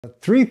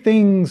Three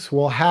things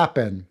will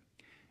happen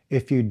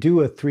if you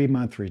do a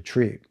 3-month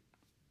retreat.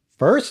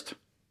 First,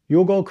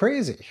 you'll go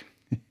crazy.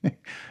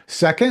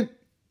 Second,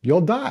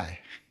 you'll die.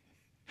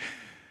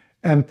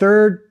 And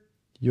third,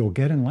 you'll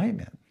get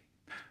enlightenment.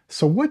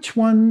 So which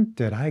one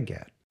did I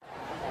get?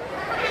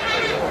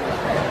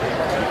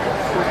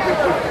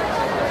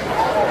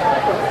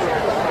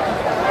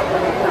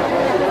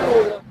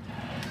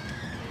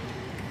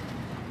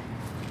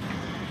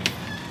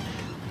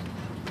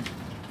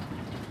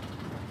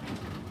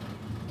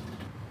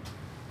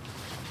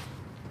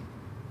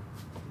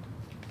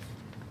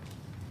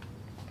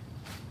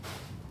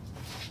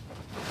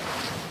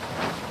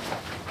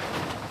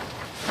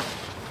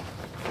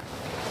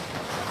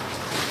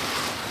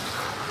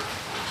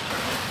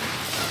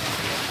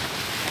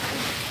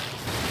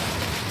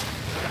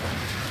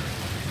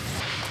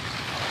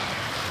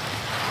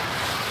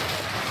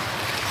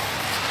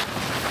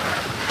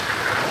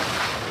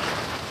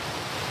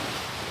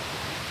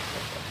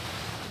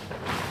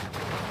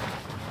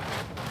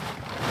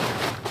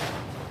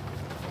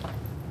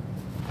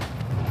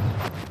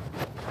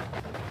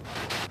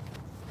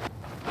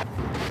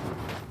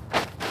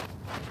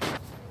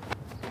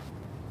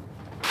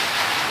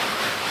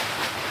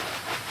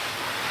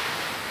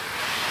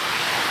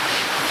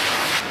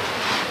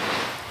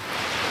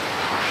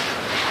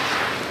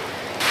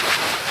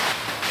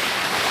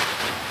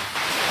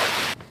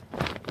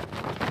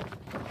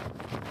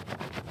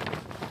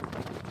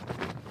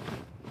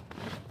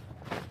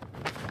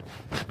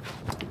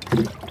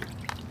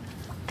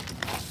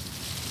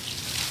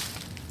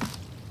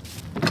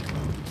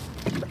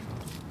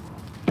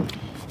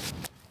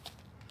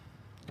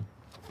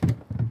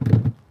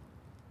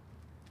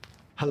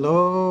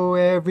 Hello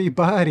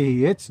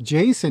everybody, it's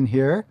Jason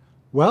here.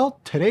 Well,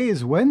 today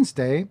is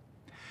Wednesday.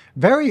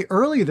 Very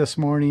early this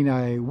morning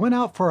I went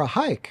out for a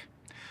hike,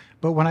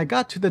 but when I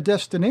got to the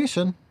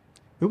destination,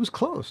 it was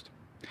closed.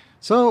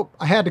 So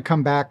I had to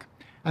come back,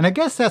 and I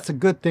guess that's a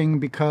good thing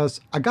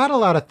because I got a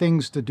lot of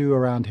things to do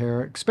around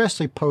here,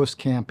 especially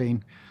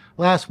post-camping.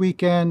 Last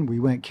weekend we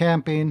went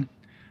camping,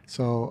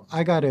 so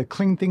I got to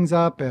clean things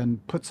up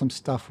and put some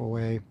stuff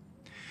away.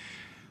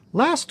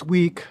 Last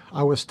week,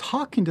 I was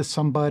talking to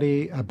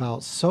somebody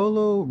about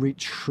solo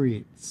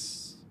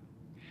retreats,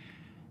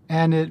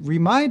 and it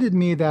reminded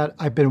me that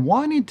I've been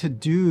wanting to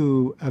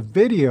do a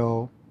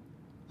video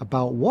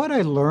about what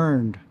I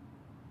learned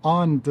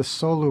on the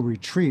solo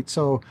retreat.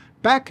 So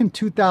back in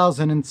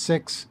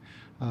 2006,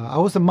 I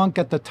was a monk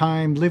at the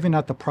time, living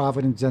at the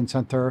Providence Zen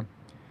Center.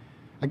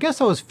 I guess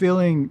I was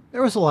feeling,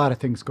 there was a lot of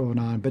things going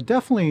on, but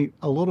definitely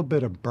a little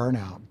bit of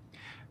burnout.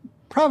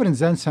 Providence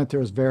Zen Center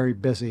is very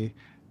busy.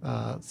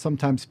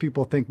 Sometimes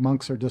people think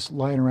monks are just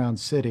lying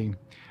around sitting.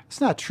 It's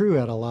not true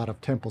at a lot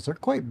of temples. They're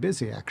quite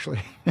busy,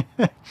 actually.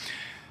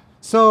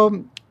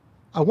 So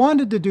I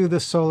wanted to do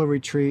this solo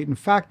retreat. In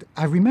fact,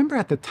 I remember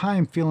at the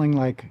time feeling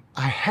like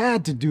I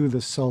had to do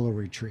this solo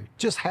retreat.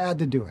 Just had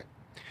to do it.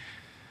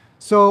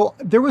 So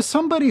there was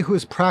somebody who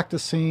was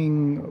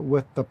practicing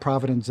with the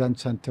Providence Zen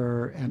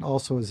Center and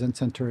also a Zen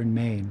Center in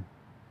Maine.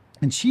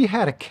 And she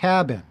had a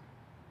cabin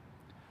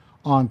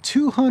on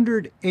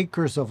 200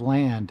 acres of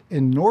land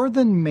in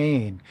northern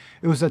Maine.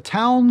 It was a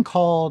town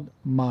called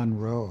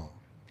Monroe.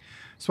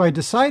 So I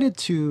decided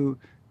to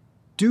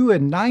do a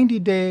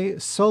 90-day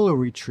solo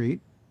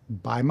retreat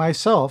by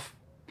myself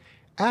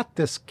at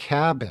this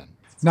cabin.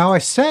 Now I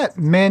set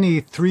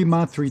many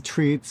 3-month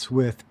retreats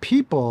with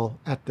people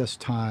at this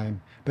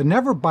time, but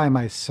never by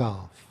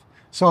myself.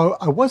 So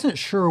I wasn't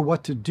sure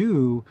what to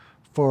do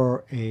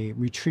for a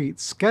retreat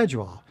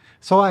schedule.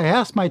 So I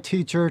asked my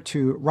teacher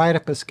to write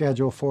up a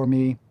schedule for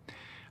me.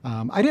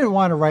 I didn't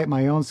want to write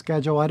my own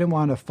schedule. I didn't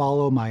want to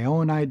follow my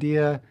own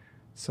idea.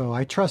 So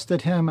I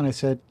trusted him and I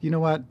said, you know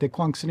what,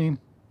 Dekwangsanim,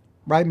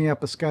 write me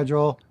up a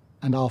schedule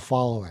and I'll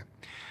follow it.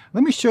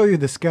 Let me show you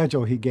the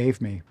schedule he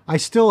gave me. I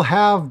still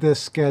have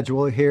this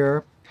schedule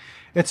here.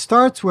 It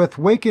starts with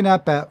waking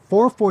up at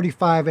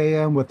 4:45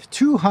 a.m. with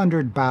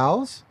 200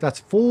 bows. That's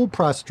full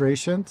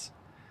prostrations.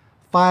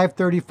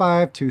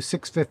 5:35 to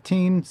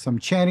 6:15, some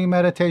chanting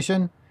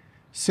meditation.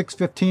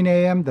 6:15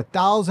 a.m., the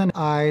 1,000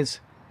 Eyes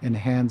and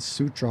Hands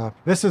Sutra.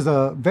 This is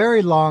a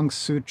very long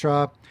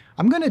sutra.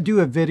 I'm going to do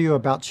a video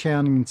about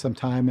chanting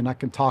sometime and I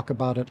can talk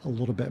about it a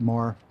little bit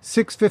more.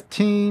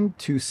 6:15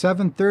 to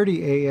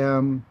 7:30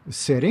 a.m.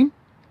 sitting.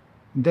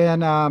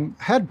 Then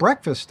had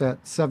breakfast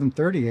at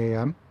 7:30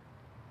 a.m.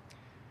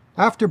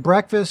 After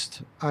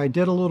breakfast, I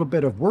did a little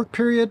bit of work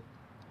period.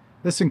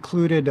 This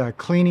included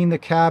cleaning the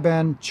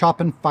cabin,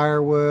 chopping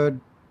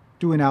firewood,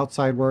 doing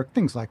outside work,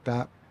 things like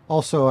that.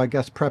 Also, I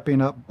guess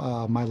prepping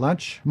up my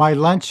lunch. My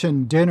lunch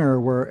and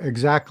dinner were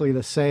exactly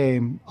the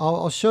same.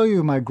 I'll show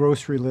you my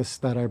grocery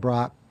list that I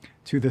brought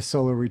to the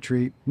solo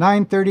retreat.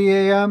 9:30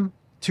 a.m.,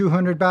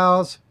 200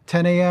 bows.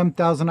 10 a.m.,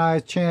 1,000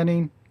 Eyes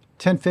chanting.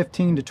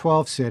 10:15 to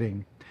 12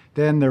 sitting.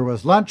 Then there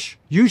was lunch.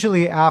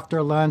 Usually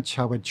after lunch,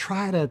 I would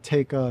try to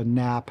take a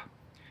nap,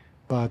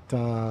 but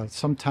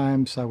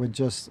sometimes I would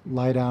just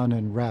lie down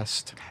and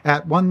rest.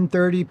 At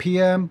 1:30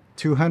 p.m.,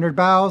 200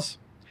 bows.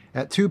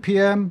 At 2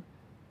 p.m.,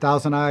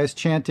 Thousand Eyes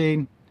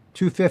chanting.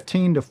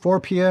 2:15 to 4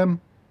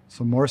 p.m.,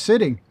 some more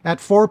sitting.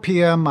 At 4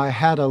 p.m., I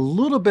had a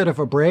little bit of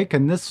a break,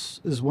 and this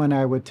is when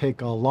I would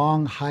take a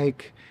long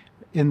hike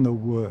in the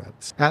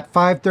woods. At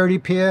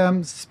 5:30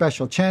 p.m.,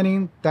 special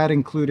chanting. That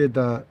included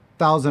the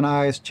Thousand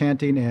Eyes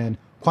chanting and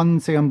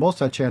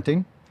Kwanseambosa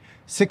chanting.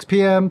 6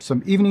 p.m.,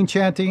 some evening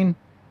chanting.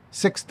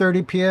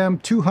 6:30 p.m.,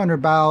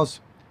 200 bows.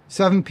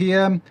 7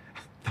 p.m.,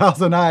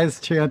 Thousand Eyes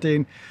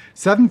chanting.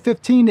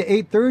 7:15 to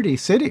 8:30,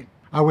 sitting.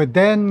 I would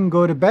then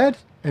go to bed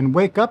and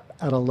wake up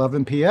at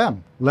 11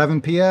 p.m.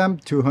 11 p.m.,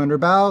 200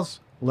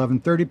 bows.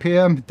 11:30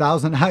 p.m.,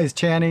 Thousand Eyes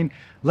chanting.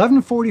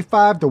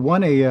 11:45 to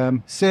 1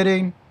 a.m.,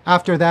 sitting.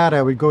 After that,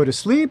 I would go to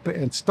sleep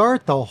and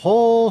start the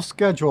whole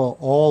schedule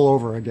all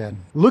over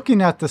again.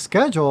 Looking at the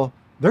schedule,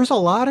 there's a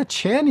lot of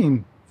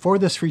chanting for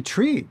this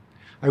retreat.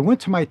 I went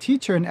to my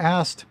teacher and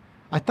asked,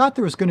 I thought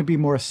there was going to be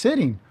more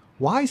sitting.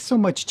 Why so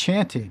much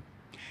chanting?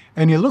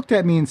 And he looked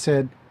at me and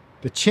said,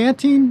 the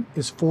chanting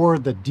is for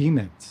the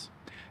demons.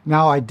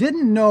 Now, I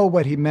didn't know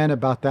what he meant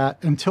about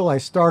that until I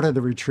started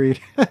the retreat.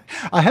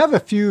 I have a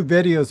few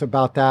videos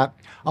about that.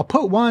 I'll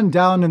put one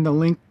down in the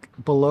link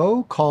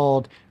below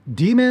called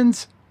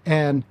Demons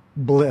and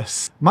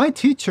Bliss. My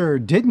teacher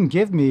didn't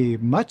give me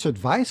much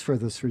advice for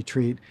this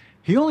retreat.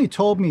 He only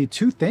told me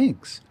two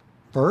things.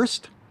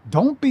 First,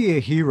 don't be a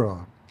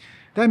hero.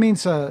 That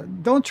means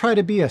don't try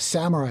to be a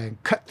samurai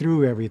and cut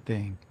through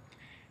everything.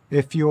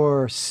 If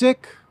you're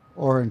sick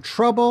or in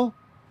trouble,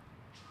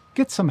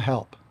 get some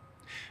help.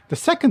 The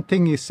second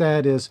thing he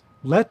said is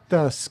let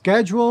the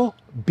schedule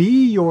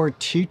be your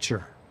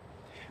teacher.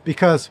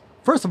 Because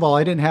first of all,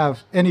 I didn't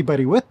have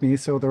anybody with me,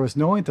 so there was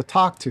no one to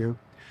talk to.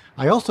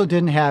 I also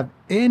didn't have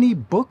any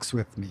books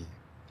with me.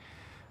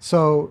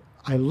 So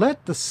I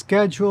let the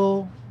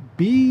schedule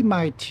be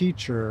my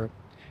teacher,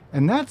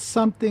 and that's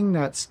something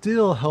that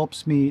still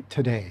helps me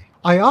today.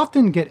 I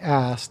often get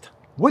asked,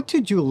 what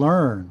did you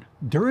learn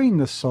during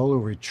the solo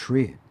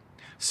retreat?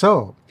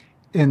 So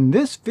in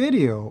this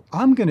video,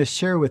 I'm going to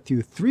share with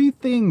you 3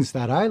 things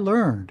that I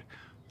learned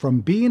from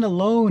being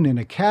alone in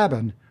a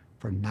cabin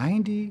for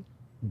 90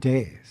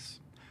 days.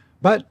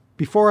 But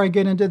before I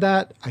get into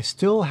that, I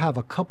still have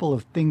a couple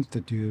of things to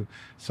do,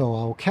 so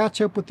I'll catch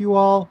up with you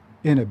all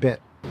in a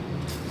bit.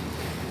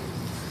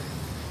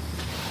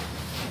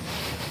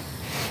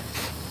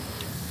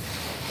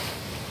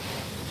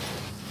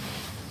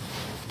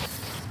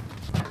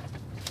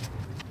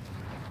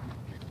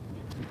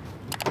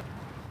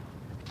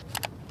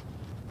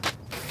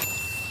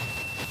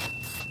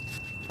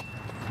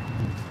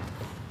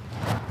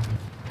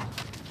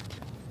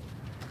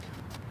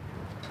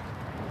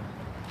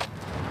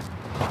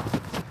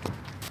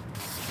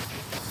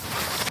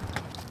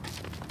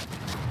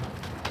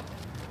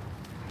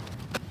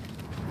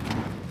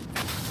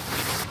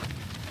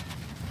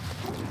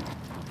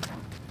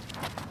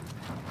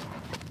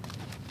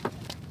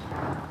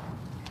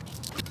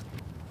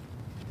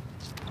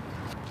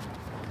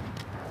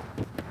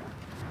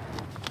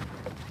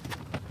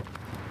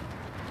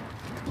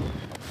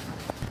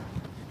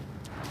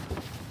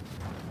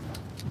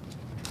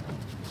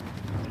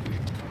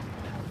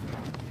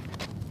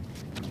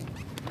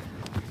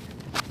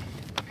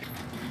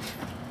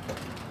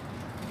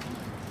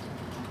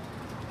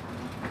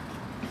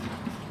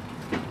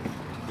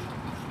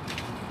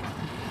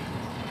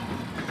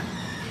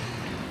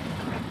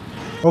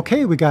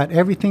 Okay, we got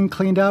everything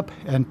cleaned up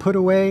and put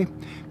away.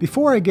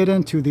 Before I get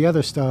into the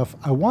other stuff,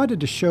 I wanted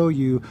to show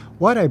you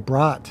what I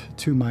brought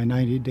to my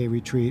 90-day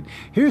retreat.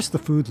 Here's the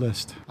food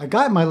list. I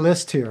got my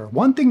list here.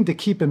 One thing to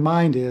keep in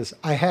mind is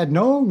I had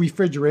no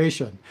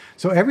refrigeration.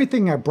 So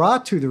everything I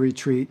brought to the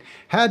retreat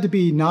had to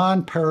be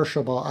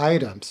non-perishable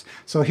items.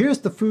 So here's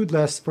the food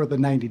list for the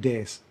 90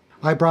 days.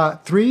 I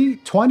brought 3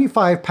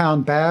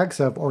 25-pound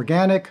bags of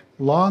organic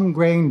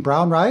long-grain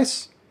brown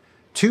rice,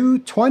 2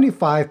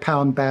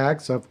 25-pound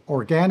bags of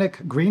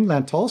organic green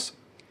lentils,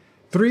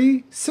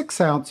 3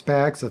 6-ounce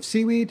bags of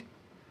seaweed,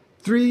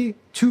 3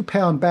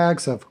 2-pound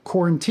bags of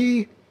corn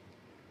tea,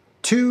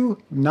 2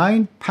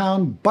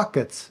 9-pound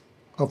buckets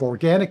of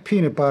organic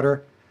peanut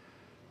butter,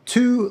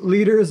 2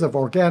 liters of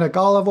organic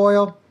olive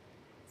oil,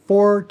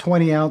 4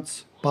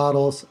 20-ounce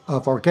bottles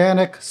of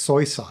organic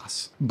soy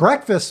sauce.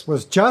 Breakfast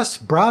was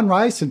just brown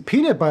rice and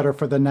peanut butter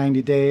for the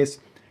 90 days.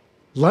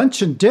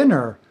 Lunch and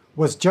dinner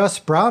was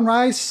just brown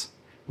rice,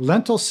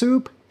 lentil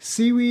soup,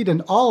 seaweed,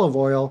 and olive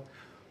oil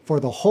for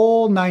the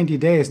whole 90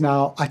 days.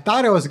 Now, I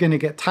thought I was going to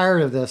get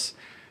tired of this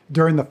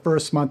during the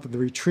first month of the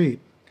retreat,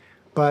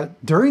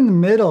 but during the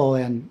middle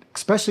and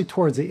especially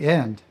towards the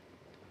end,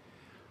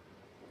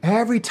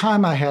 every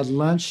time I had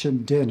lunch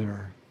and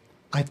dinner,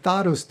 I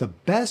thought it was the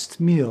best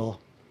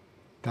meal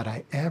that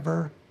I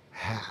ever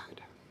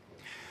had.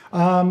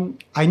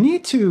 I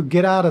need to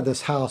get out of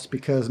this house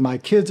because my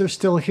kids are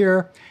still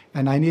here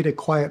and I need a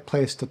quiet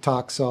place to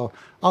talk, so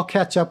I'll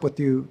catch up with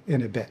you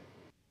in a bit.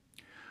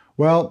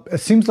 Well, it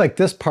seems like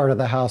this part of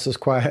the house is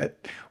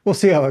quiet. We'll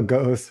see how it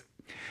goes.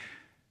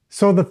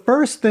 So the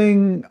first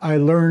thing I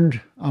learned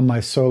on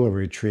my solo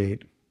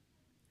retreat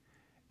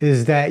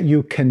is that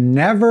you can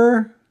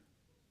never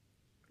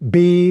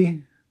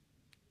be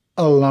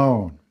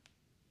alone.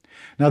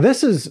 Now,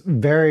 this is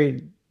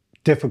very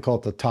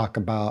difficult to talk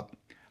about.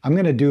 I'm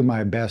going to do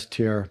my best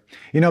here.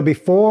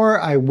 Before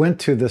I went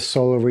to this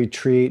solo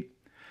retreat,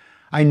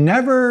 I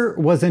never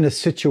was in a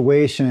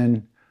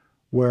situation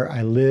where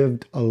I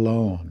lived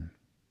alone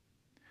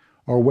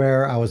or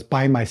where I was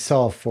by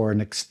myself for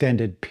an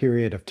extended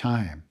period of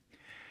time.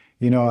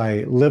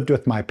 I lived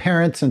with my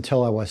parents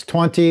until I was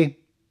 20.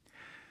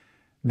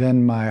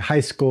 Then my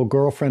high school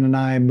girlfriend and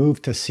I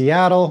moved to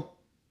Seattle.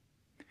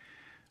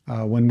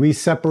 When we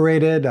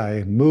separated,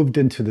 I moved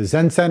into the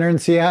Zen Center in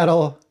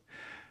Seattle.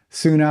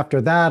 Soon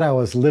after that, I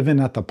was living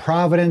at the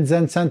Providence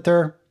Zen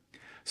Center.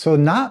 So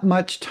not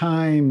much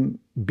time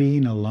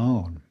being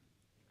alone.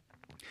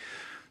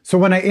 So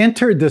when I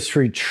entered this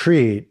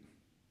retreat,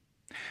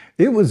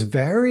 it was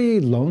very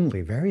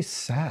lonely, very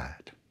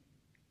sad.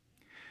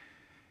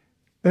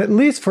 At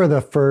least for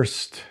the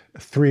first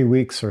 3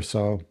 weeks or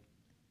so.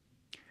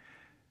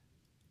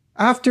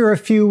 After a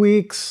few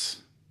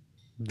weeks,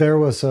 there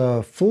was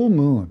a full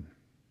moon.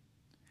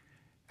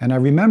 And I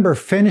remember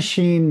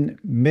finishing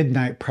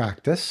midnight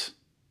practice.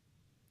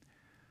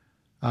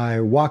 I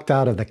walked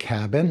out of the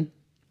cabin,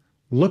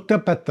 looked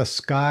up at the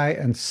sky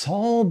and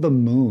saw the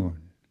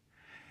moon.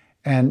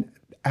 And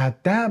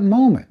at that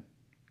moment,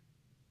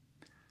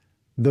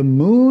 the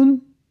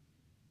moon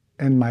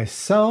and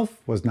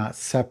myself was not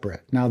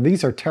separate. Now,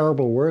 these are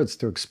terrible words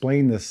to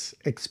explain this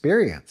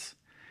experience,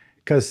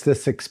 because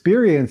this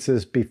experience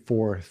is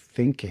before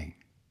thinking.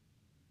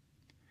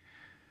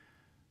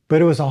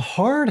 But it was a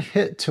hard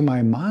hit to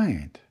my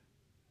mind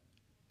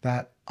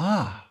that,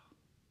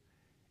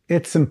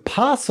 it's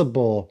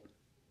impossible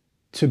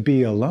to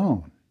be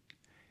alone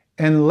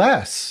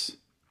unless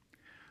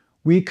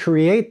we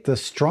create the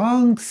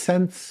strong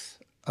sense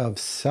of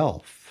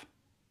self.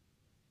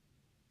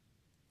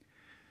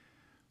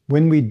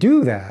 When we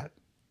do that,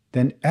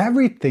 then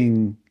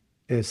everything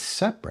is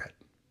separate.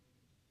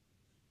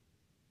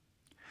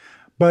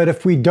 But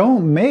if we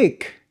don't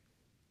make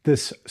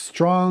this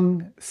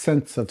strong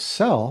sense of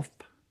self,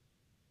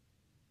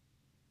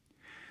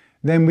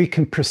 then we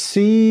can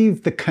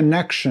perceive the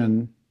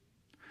connection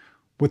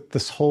with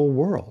this whole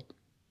world,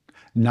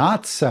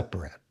 not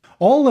separate.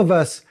 All of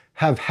us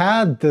have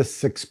had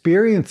this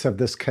experience of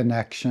this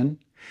connection.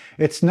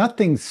 It's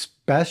nothing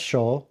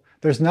special.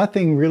 There's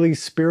nothing really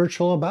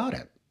spiritual about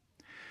it.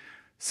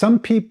 Some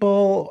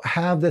people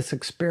have this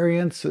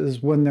experience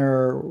when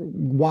they're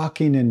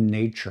walking in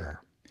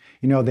nature.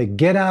 They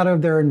get out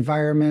of their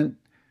environment,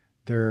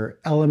 their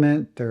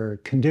element, their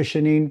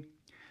conditioning.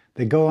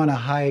 They go on a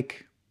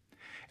hike,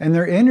 and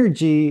their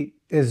energy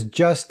is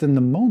just in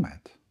the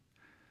moment.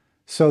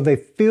 So they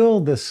feel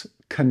this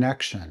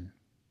connection.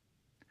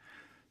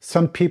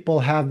 Some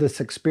people have this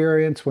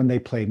experience when they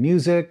play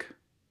music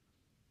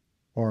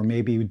or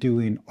maybe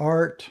doing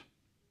art.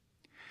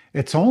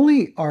 It's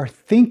only our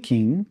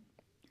thinking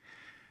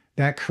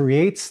that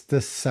creates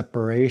this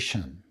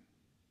separation.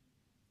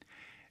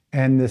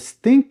 And this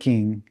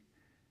thinking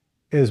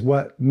is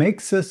what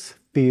makes us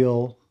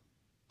feel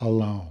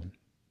alone.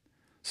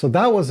 So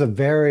that was a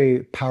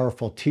very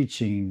powerful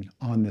teaching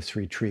on this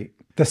retreat.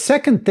 The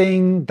second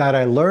thing that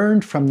I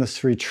learned from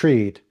this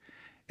retreat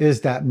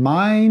is that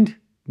mind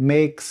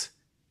makes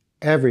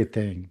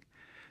everything.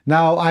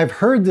 Now, I've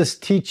heard this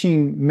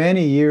teaching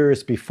many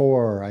years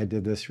before I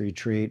did this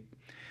retreat.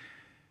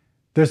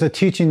 There's a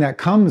teaching that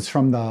comes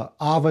from the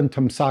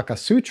Avantamsaka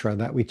Sutra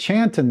that we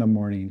chant in the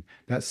morning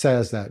that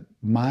says that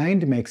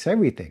mind makes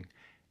everything.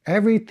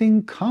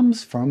 Everything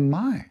comes from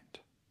mind.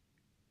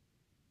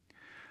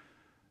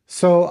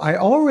 So I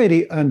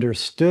already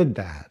understood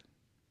that.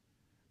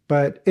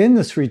 But in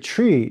this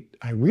retreat,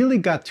 I really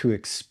got to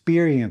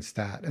experience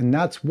that. And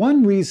that's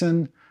one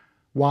reason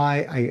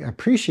why I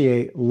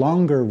appreciate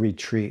longer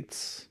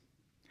retreats.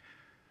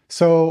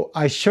 So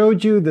I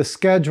showed you the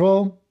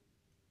schedule.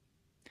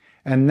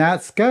 And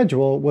that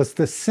schedule was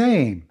the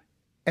same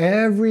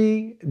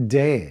every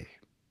day.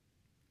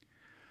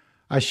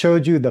 I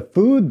showed you the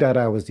food that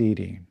I was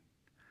eating.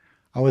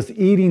 I was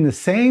eating the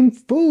same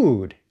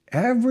food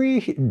every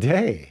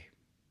day.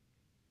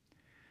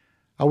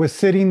 I was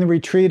sitting in the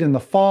retreat in the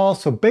fall,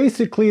 so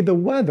basically the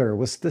weather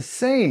was the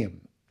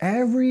same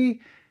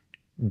every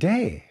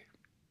day.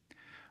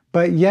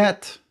 But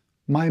yet,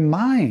 my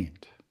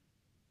mind,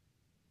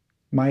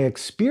 my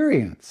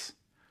experience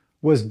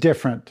was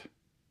different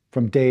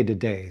from day to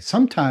day,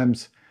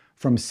 sometimes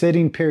from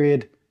sitting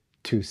period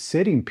to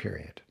sitting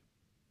period.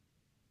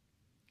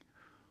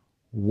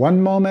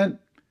 One moment,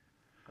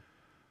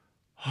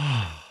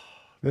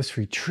 this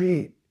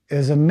retreat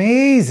is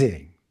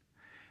amazing.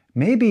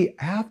 Maybe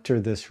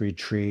after this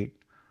retreat,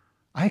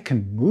 I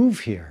can move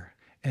here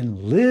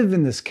and live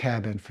in this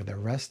cabin for the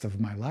rest of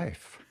my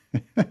life.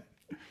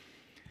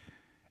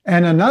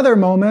 And another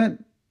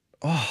moment,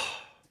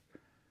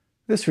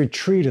 this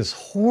retreat is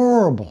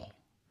horrible.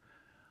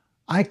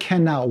 I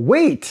cannot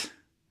wait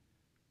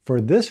for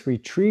this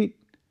retreat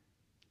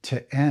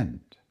to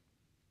end.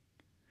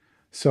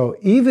 So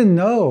even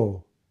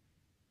though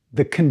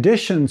the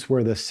conditions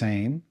were the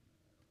same,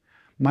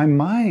 my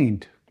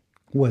mind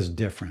was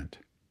different.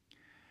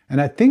 And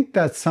I think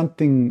that's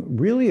something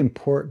really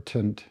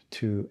important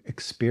to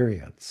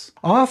experience.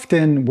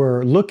 Often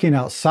we're looking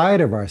outside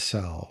of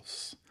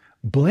ourselves,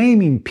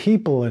 blaming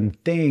people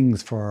and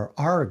things for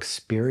our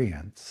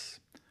experience.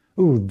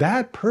 Ooh,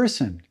 that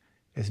person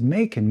is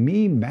making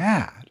me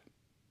mad.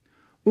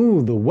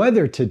 Ooh, the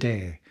weather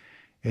today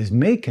is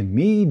making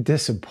me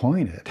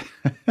disappointed.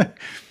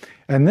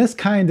 And this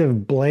kind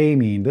of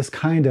blaming, this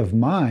kind of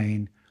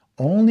mind,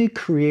 only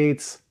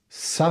creates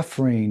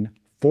suffering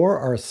for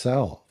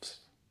ourselves.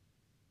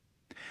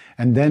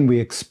 And then we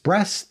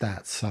express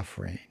that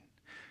suffering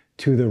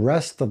to the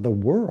rest of the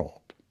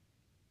world.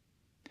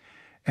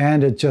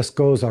 And it just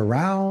goes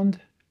around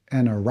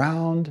and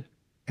around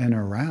and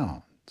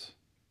around.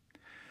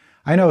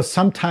 I know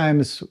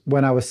sometimes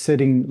when I was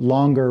sitting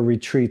longer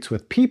retreats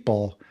with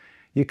people,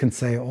 you can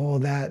say, oh,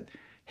 that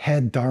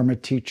head Dharma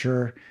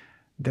teacher,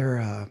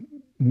 they're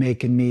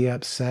making me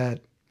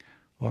upset,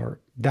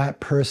 or that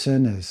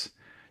person is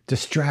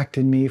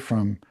distracting me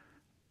from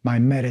my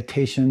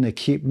meditation to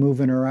keep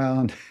moving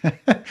around.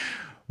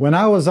 When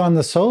I was on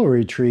the solo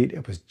retreat,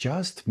 it was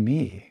just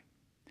me.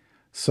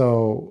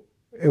 So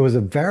it was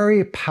a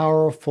very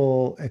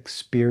powerful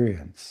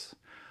experience,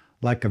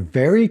 like a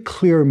very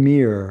clear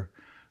mirror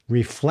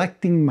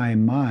reflecting my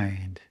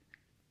mind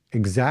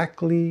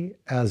exactly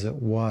as it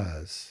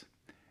was.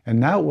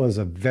 And that was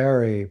a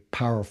very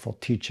powerful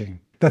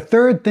teaching. The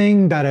third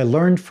thing that I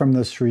learned from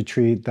this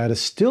retreat that is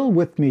still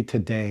with me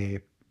today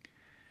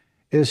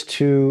is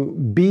to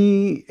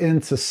be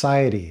in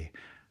society.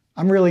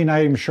 I'm really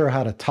not even sure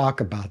how to talk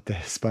about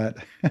this, but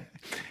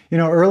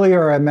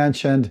earlier I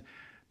mentioned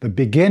the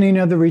beginning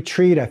of the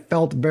retreat, I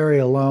felt very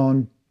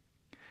alone.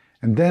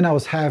 And then I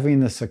was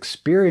having this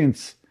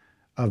experience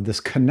of this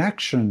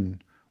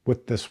connection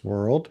with this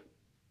world.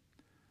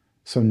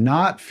 So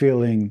not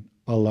feeling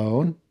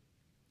alone.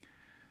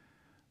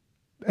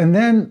 And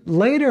then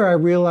later I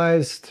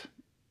realized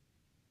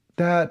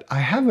that I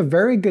have a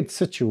very good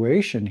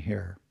situation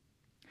here.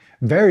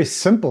 Very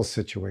simple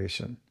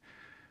situation.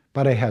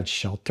 But I had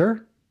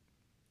shelter.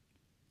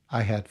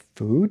 I had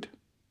food.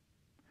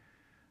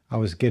 I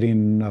was getting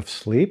enough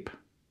sleep.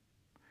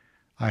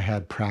 I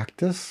had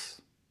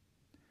practice.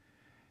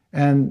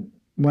 And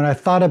when I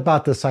thought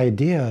about this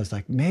idea, I was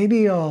like,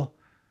 maybe I'll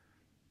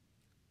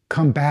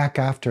come back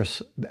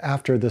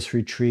after this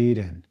retreat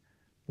and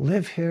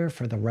live here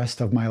for the rest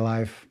of my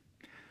life.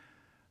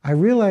 I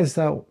realized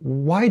that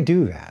why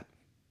do that?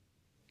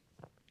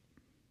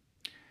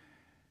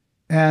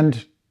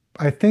 And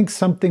I think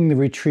something the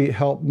retreat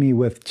helped me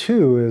with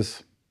too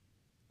is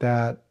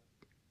that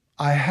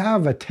I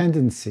have a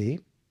tendency,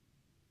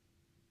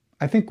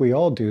 I think we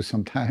all do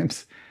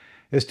sometimes,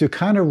 is to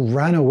kind of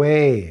run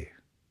away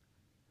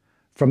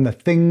from the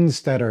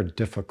things that are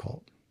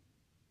difficult.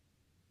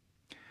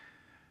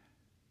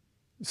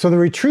 So the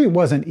retreat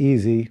wasn't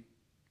easy.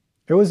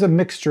 It was a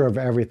mixture of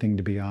everything,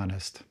 to be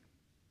honest.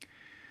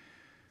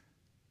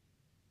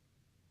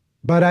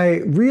 But I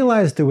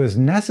realized it was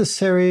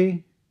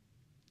necessary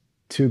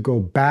to go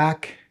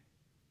back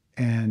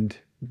and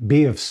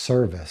be of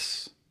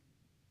service.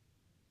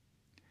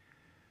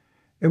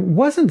 It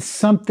wasn't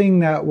something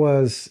that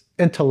was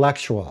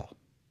intellectual,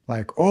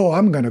 like, oh,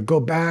 I'm going to go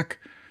back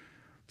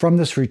from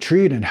this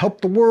retreat and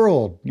help the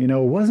world. It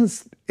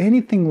wasn't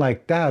anything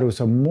like that. It was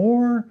a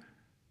more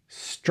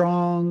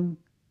strong,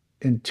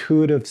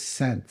 intuitive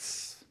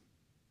sense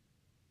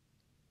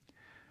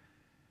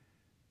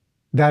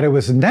that it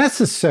was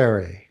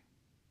necessary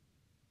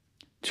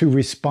to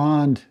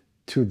respond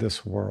to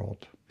this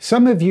world.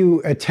 Some of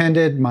you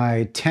attended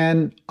my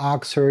 10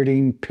 ox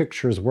herding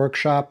pictures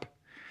workshop.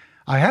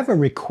 I have a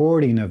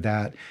recording of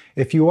that.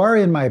 If you are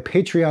in my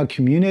Patreon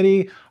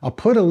community, I'll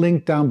put a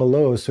link down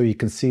below so you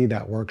can see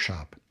that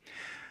workshop.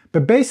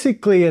 But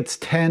basically it's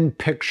 10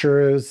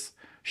 pictures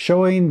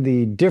showing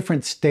the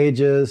different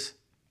stages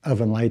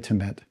of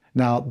enlightenment.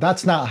 Now,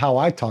 that's not how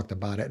I talked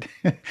about it.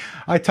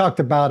 I talked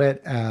about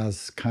it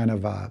as kind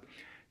of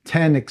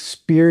 10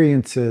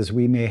 experiences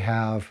we may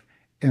have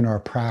in our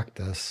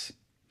practice.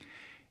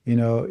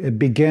 It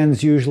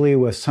begins usually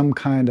with some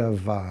kind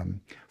of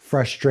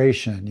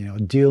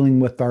frustration, dealing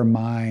with our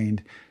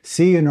mind,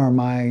 seeing our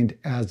mind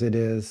as it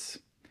is.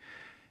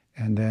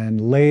 And then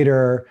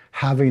later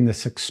having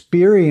this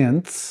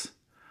experience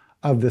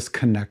of this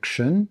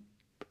connection,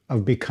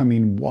 of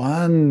becoming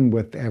one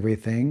with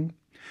everything.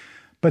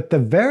 But the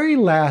very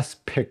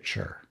last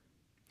picture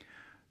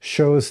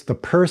shows the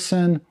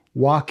person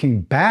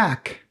walking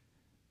back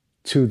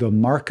to the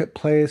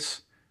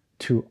marketplace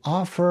to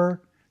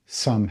offer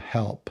some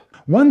help.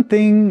 One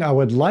thing I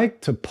would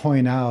like to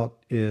point out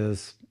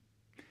is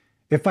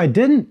if I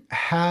didn't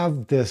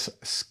have this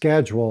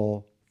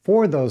schedule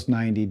for those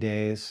 90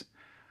 days,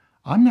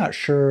 I'm not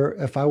sure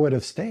if I would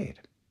have stayed.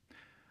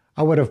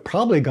 I would have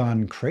probably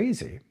gone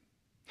crazy.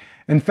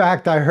 In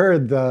fact, I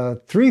heard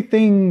the 3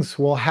 things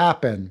will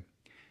happen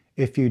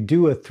if you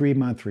do a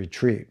 3-month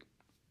retreat.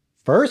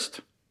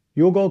 First,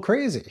 you'll go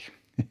crazy.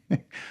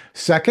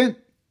 Second,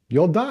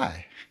 you'll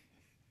die.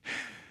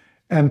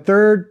 And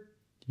third,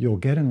 you'll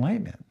get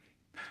enlightenment.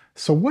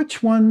 So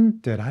which one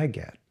did I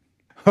get?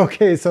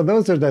 Okay, so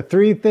those are the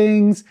 3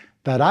 things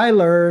that I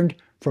learned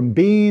from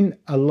being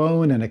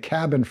alone in a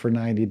cabin for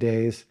 90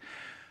 days.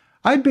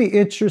 I'd be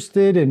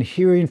interested in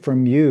hearing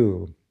from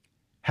you.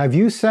 Have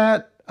you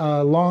sat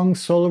a long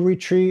solo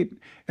retreat?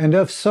 And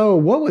if so,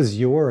 what was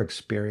your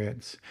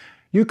experience?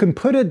 You can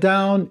put it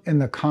down in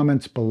the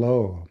comments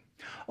below.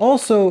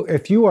 Also,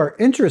 if you are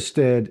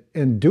interested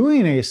in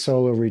doing a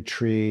solo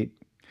retreat,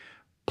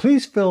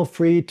 please feel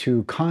free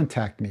to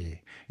contact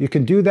me. You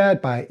can do that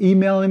by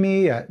emailing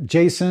me at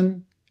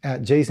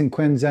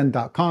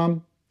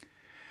jason@jasonquinnzen.com.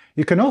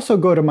 You can also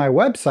go to my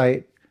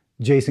website,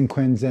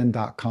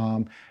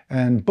 jasonquinnzen.com,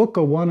 and book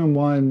a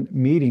one-on-one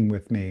meeting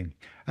with me.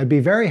 I'd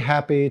be very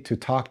happy to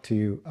talk to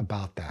you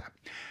about that.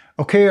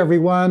 Okay,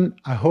 everyone,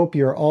 I hope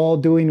you're all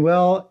doing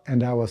well,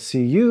 and I will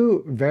see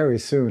you very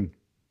soon.